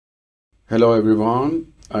Hello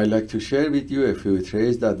everyone, I'd like to share with you a few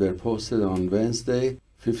trades that were posted on Wednesday,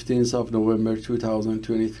 15th of November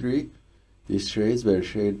 2023. These trades were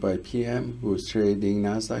shared by PM, who's trading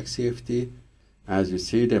Nasdaq CFD. As you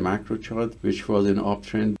see, the macro chart, which was in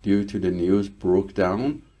uptrend due to the news, broke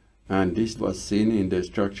down, and this was seen in the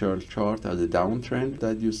structural chart as a downtrend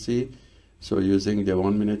that you see. So using the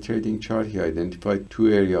 1 minute trading chart, he identified two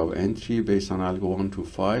areas of entry based on Algo 1 to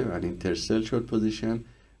 5 and enter sell short position,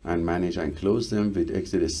 and manage and close them with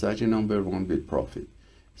exit strategy number 1 with profit.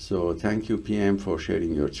 So thank you PM for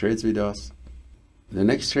sharing your trades with us. The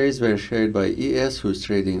next trades were shared by ES, who's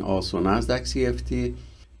trading also Nasdaq CFD.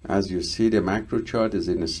 As you see, the macro chart is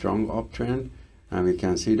in a strong uptrend, and we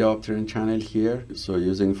can see the uptrend channel here. So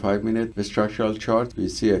using 5 minute structural chart, we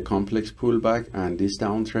see a complex pullback, and this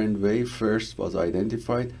downtrend wave first was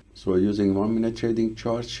identified. So using 1 minute trading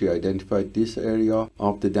chart, she identified this area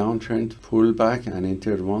of the downtrend pullback and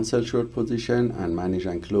entered one sell short position and managed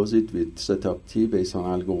and close it with setup T based on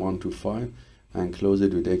Algo 1 to 5 and close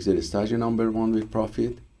it with exit strategy number 1 with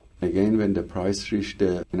profit. Again, when the price reached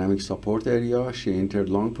the dynamic support area, she entered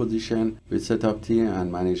long position with setup T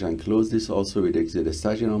and managed and closed this also with exit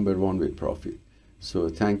strategy number 1 with profit. So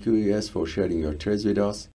thank you ES for sharing your trades with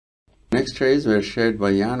us. Next trades were shared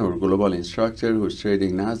by Jan, or global instructor, who's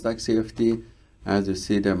trading Nasdaq CFD. As you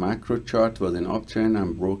see, the macro chart was in uptrend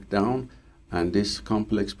and broke down, and this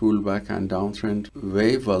complex pullback and downtrend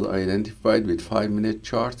wave was identified with 5 minute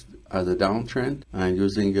chart as a downtrend, and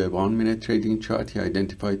using a 1 minute trading chart, he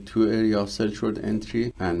identified two areas of sell short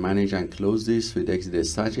entry and managed and closed this with exit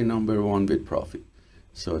strategy number 1 with profit.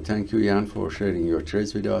 So thank you Jan for sharing your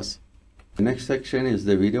trades with us. The next section is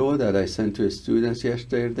the video that I sent to students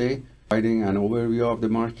yesterday, providing an overview of the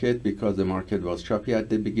market because the market was choppy at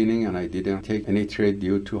the beginning and I didn't take any trade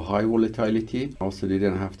due to high volatility. Also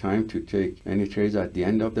didn't have time to take any trades at the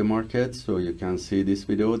end of the market. So you can see this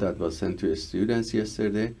video that was sent to students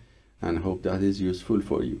yesterday, and hope that is useful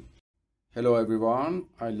for you. Hello everyone,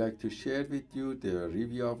 I'd like to share with you the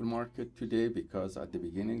review of the market today because at the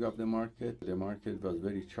beginning of the market was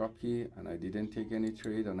very choppy and I didn't take any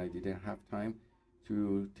trade and I didn't have time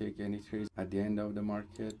to take any trades at the end of the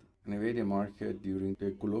market. Anyway, the market during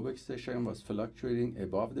the global session was fluctuating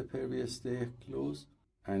above the previous day close,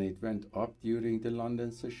 and it went up during the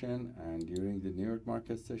London session and during the New York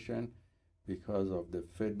market session because of the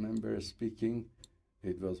Fed member speaking.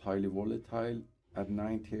 It was highly volatile at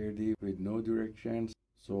 9:30 with no direction.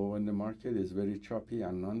 So when the market is very choppy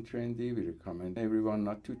and non-trendy, we recommend everyone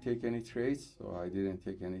not to take any trades. So I didn't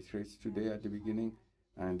take any trades today at the beginning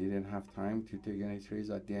and didn't have time to take any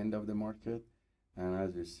trades at the end of the market. And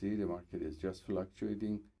as you see, the market is just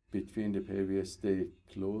fluctuating between the previous day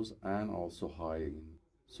close and also high.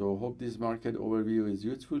 So hope this market overview is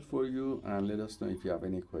useful for you, and let us know if you have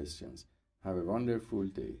any questions. Have a wonderful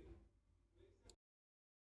day.